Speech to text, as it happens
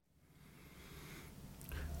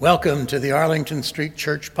Welcome to the Arlington Street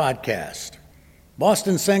Church Podcast.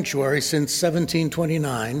 Boston Sanctuary since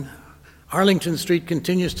 1729, Arlington Street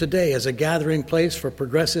continues today as a gathering place for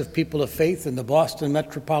progressive people of faith in the Boston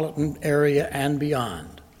metropolitan area and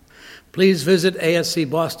beyond. Please visit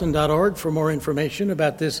ascboston.org for more information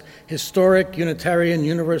about this historic Unitarian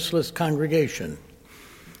Universalist congregation.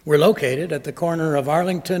 We're located at the corner of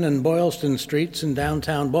Arlington and Boylston Streets in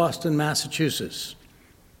downtown Boston, Massachusetts.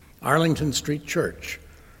 Arlington Street Church,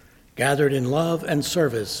 gathered in love and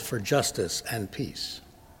service for justice and peace.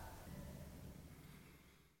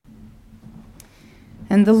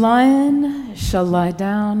 And the lion shall lie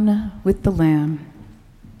down with the lamb,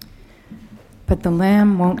 but the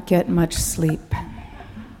lamb won't get much sleep.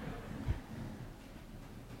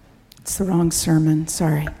 It's the wrong sermon,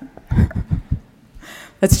 sorry.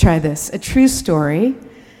 Let's try this. A true story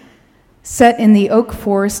set in the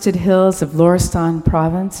oak-forested hills of Lorestan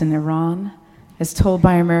province in Iran, as told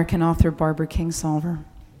by American author Barbara Kingsolver.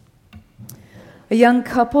 A young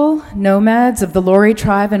couple, nomads of the Lori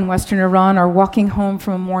tribe in western Iran, are walking home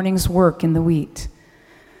from a morning's work in the wheat.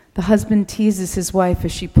 The husband teases his wife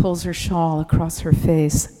as she pulls her shawl across her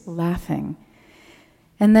face, laughing.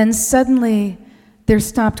 And then suddenly, they're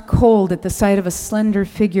stopped cold at the sight of a slender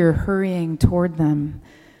figure hurrying toward them,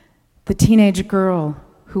 the teenage girl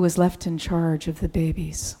who was left in charge of the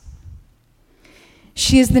babies.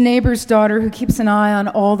 She is the neighbor's daughter who keeps an eye on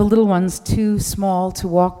all the little ones too small to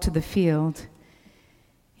walk to the field.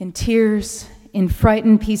 In tears, in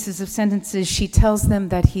frightened pieces of sentences, she tells them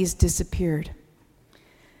that he's disappeared.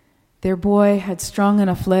 Their boy had strong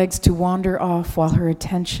enough legs to wander off while her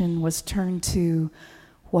attention was turned to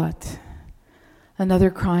what? Another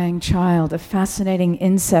crying child, a fascinating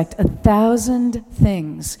insect. 1,000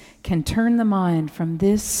 things can turn the mind from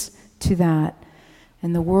this to that,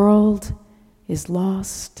 and the world is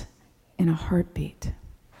lost in a heartbeat.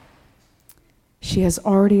 She has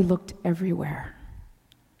already looked everywhere,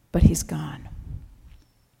 but he's gone.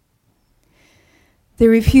 They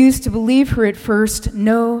refuse to believe her at first.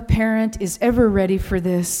 No parent is ever ready for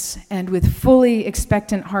this, and with fully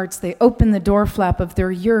expectant hearts, they open the door flap of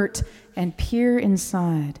their yurt and peer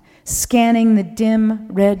inside, scanning the dim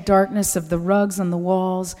red darkness of the rugs on the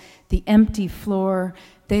walls, the empty floor.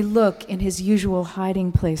 They look in his usual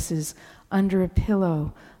hiding places, under a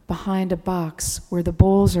pillow, behind a box where the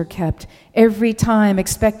bowls are kept, every time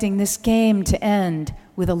expecting this game to end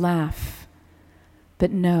with a laugh.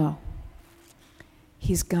 But no,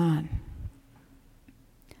 he's gone.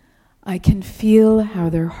 I can feel how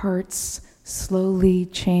their hearts slowly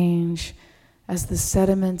change as the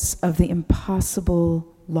sediments of the impossible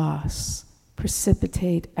loss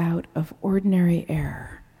precipitate out of ordinary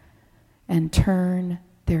air and turn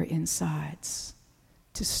their insides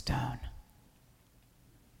to stone.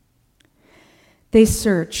 They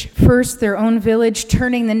search, first their own village,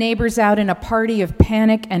 turning the neighbors out in a party of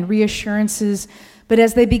panic and reassurances. But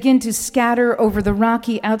as they begin to scatter over the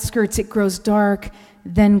rocky outskirts, it grows dark,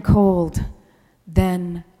 then cold,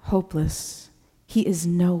 then hopeless. He is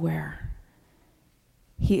nowhere.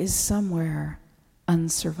 He is somewhere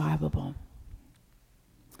unsurvivable.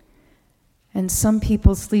 And some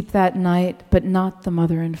people sleep that night, but not the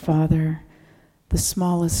mother and father, the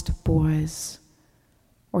smallest boys,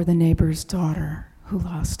 or the neighbor's daughter who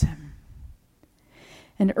lost him.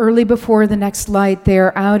 And early before the next light, they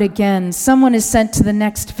are out again. Someone is sent to the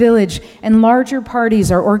next village, and larger parties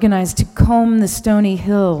are organized to comb the stony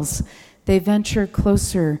hills. They venture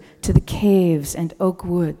closer to the caves and oak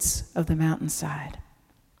woods of the mountainside.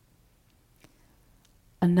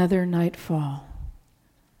 Another nightfall,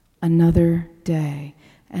 another day,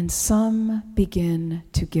 and some begin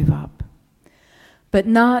to give up. But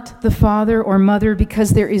not the father or mother,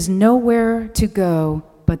 because there is nowhere to go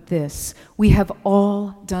but this. We have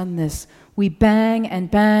all done this. We bang and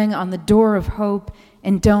bang on the door of hope,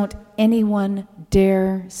 and don't anyone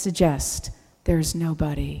dare suggest there's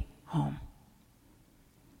nobody home.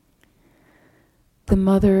 The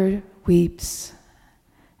mother weeps,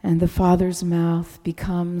 and the father's mouth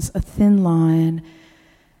becomes a thin line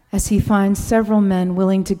as he finds several men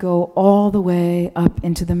willing to go all the way up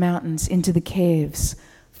into the mountains, into the caves,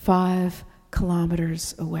 5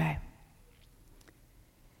 kilometers away.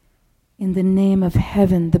 In the name of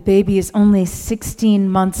heaven, the baby is only 16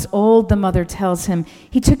 months old, the mother tells him.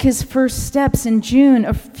 He took his first steps in June,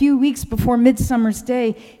 a few weeks before Midsummer's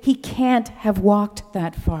Day. He can't have walked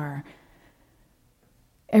that far.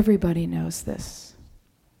 Everybody knows this.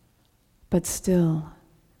 But still,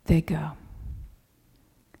 they go.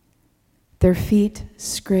 Their feet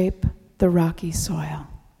scrape the rocky soil.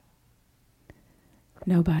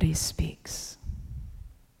 Nobody speaks.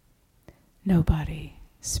 Nobody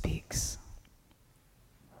speaks.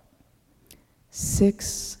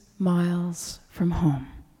 6 miles from home,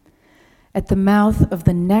 at the mouth of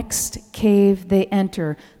the next cave they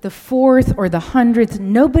enter, the 4th or the 100th,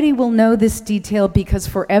 nobody will know this detail because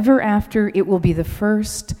forever after it will be the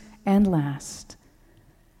first and last.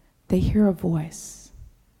 They hear a voice.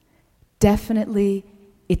 Definitely,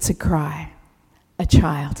 it's a cry, a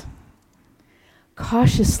child.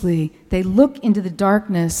 Cautiously, they look into the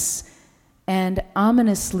darkness, and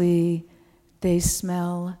ominously, they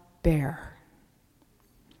smell bear.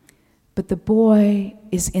 But the boy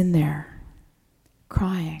is in there,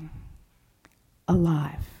 crying,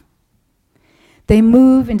 alive. They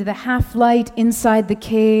move into the half-light inside the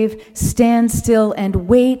cave, stand still, and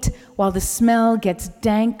wait while the smell gets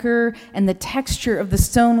danker and the texture of the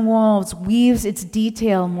stone walls weaves its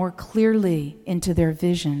detail more clearly into their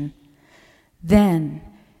vision. Then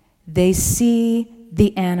they see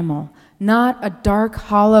the animal, not a dark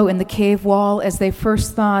hollow in the cave wall as they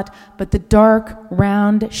first thought, but the dark,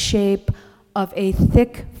 round shape of a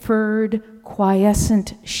thick-furred,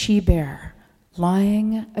 quiescent she-bear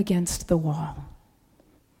lying against the wall.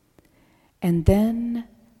 And then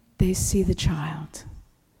they see the child.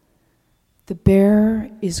 The bear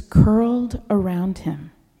is curled around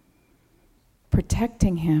him,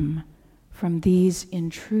 protecting him from these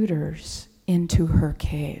intruders into her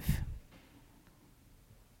cave.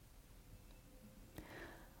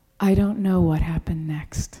 I don't know what happened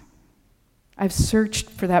next. I've searched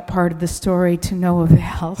for that part of the story to no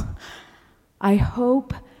avail. I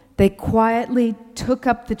hope they quietly took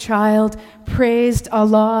up the child, praised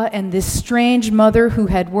Allah and this strange mother who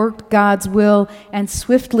had worked God's will, and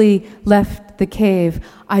swiftly left the cave.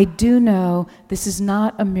 I do know this is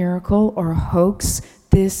not a miracle or a hoax.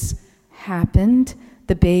 This happened.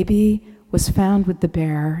 The baby was found with the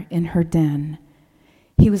bear in her den.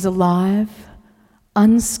 He was alive,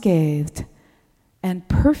 unscathed, and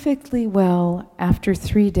perfectly well after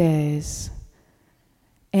 3 days,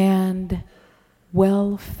 and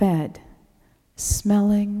well fed,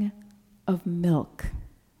 smelling of milk.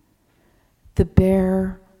 The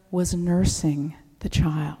bear was nursing the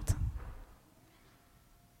child.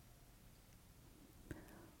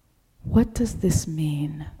 What does this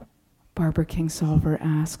mean? Barbara Kingsolver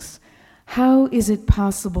asks. How is it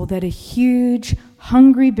possible that a huge,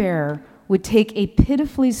 hungry bear would take a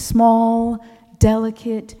pitifully small,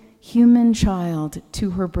 delicate human child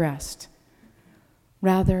to her breast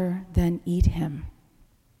rather than eat him?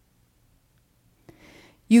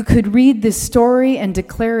 You could read this story and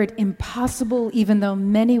declare it impossible, even though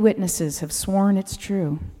many witnesses have sworn it's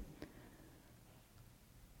true.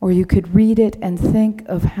 Or you could read it and think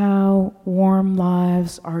of how warm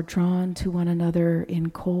lives are drawn to one another in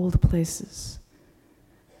cold places.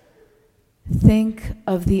 Think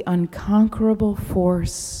of the unconquerable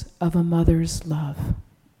force of a mother's love.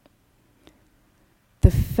 The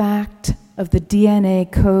fact of the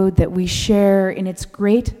DNA code that we share in its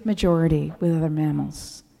great majority with other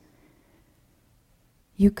mammals.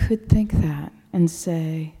 You could think that and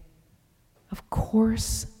say, of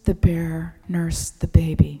course the bear nursed the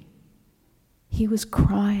baby. He was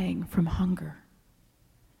crying from hunger.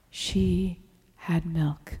 She had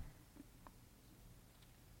milk.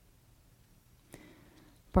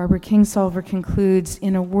 Barbara Kingsolver concludes,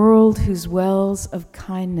 in a world whose wells of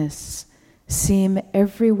kindness seem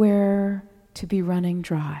everywhere to be running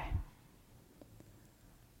dry,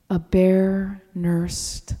 a bear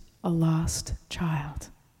nursed a lost child.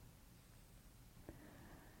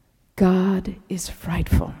 God is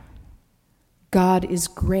frightful. God is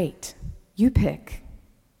great. You pick.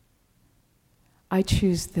 I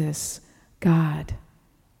choose this. God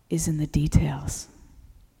is in the details.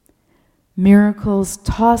 Miracles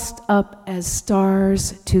tossed up as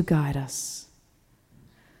stars to guide us.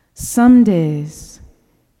 Some days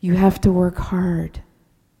you have to work hard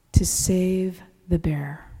to save the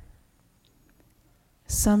bear.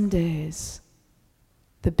 Some days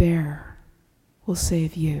the bear will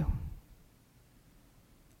save you.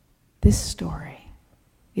 This story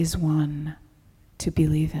is one to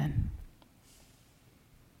believe in.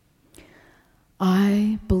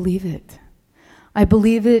 I believe it. I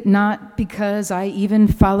believe it not because I even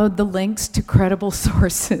followed the links to credible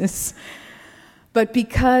sources, but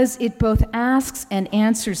because it both asks and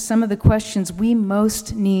answers some of the questions we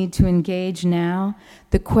most need to engage now,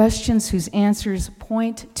 the questions whose answers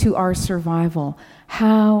point to our survival.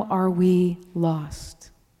 How are we lost?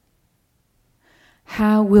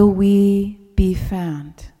 How will we be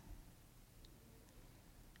found?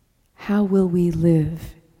 How will we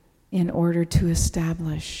live in order to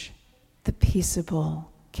establish the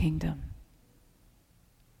peaceable kingdom?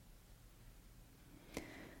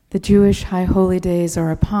 The Jewish High Holy Days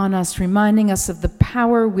are upon us, reminding us of the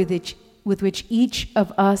power with which each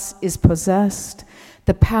of us is possessed,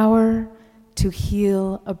 the power to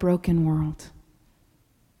heal a broken world.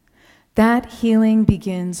 That healing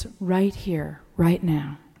begins right here, right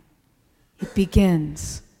now. It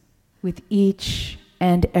begins with each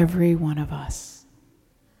and every one of us.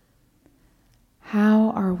 How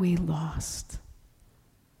are we lost?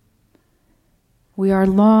 We are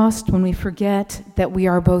lost when we forget that we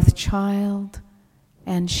are both child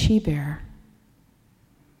and she-bear.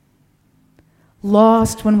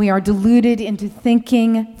 Lost when we are deluded into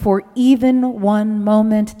thinking for even one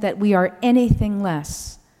moment that we are anything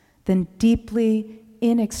less than deeply,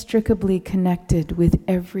 inextricably connected with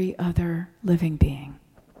every other living being.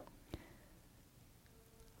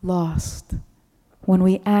 Lost when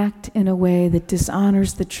we act in a way that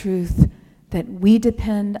dishonors the truth that we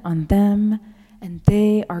depend on them and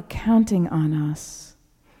they are counting on us.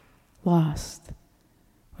 Lost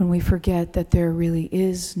when we forget that there really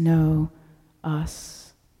is no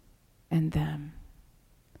us and them,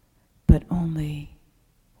 but only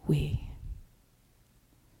we.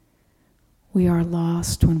 We are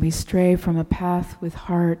lost when we stray from a path with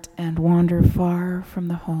heart and wander far from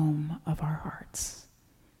the home of our hearts.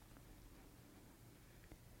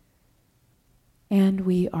 And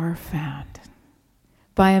we are found.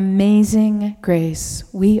 By amazing grace,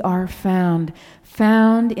 we are found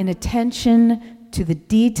in attention to the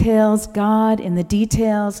details, God in the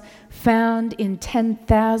details, found in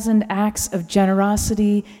 10,000 acts of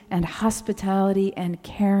generosity and hospitality and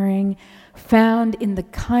caring, found in the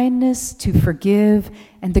kindness to forgive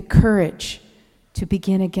and the courage to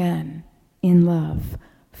begin again in love,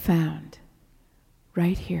 found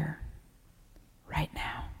right here, right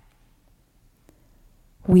now.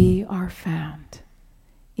 We are found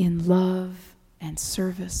in love and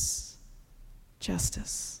service,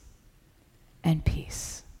 justice and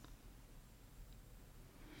peace.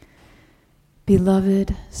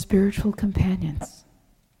 Beloved spiritual companions,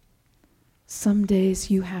 some days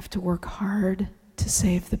you have to work hard to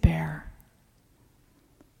save the bear.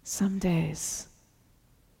 Some days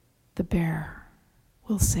the bear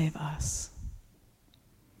will save us.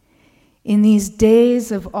 In these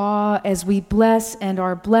days of awe, as we bless and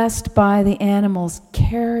are blessed by the animals,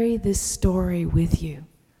 carry this story with you.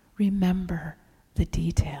 Remember the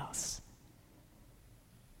details.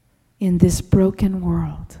 In this broken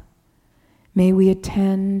world, may we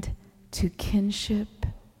attend to kinship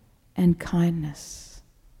and kindness.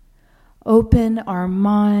 Open our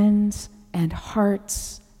minds and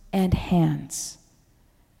hearts and hands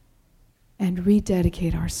and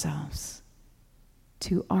rededicate ourselves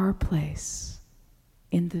to our place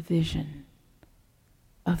in the vision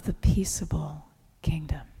of the peaceable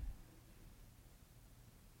kingdom.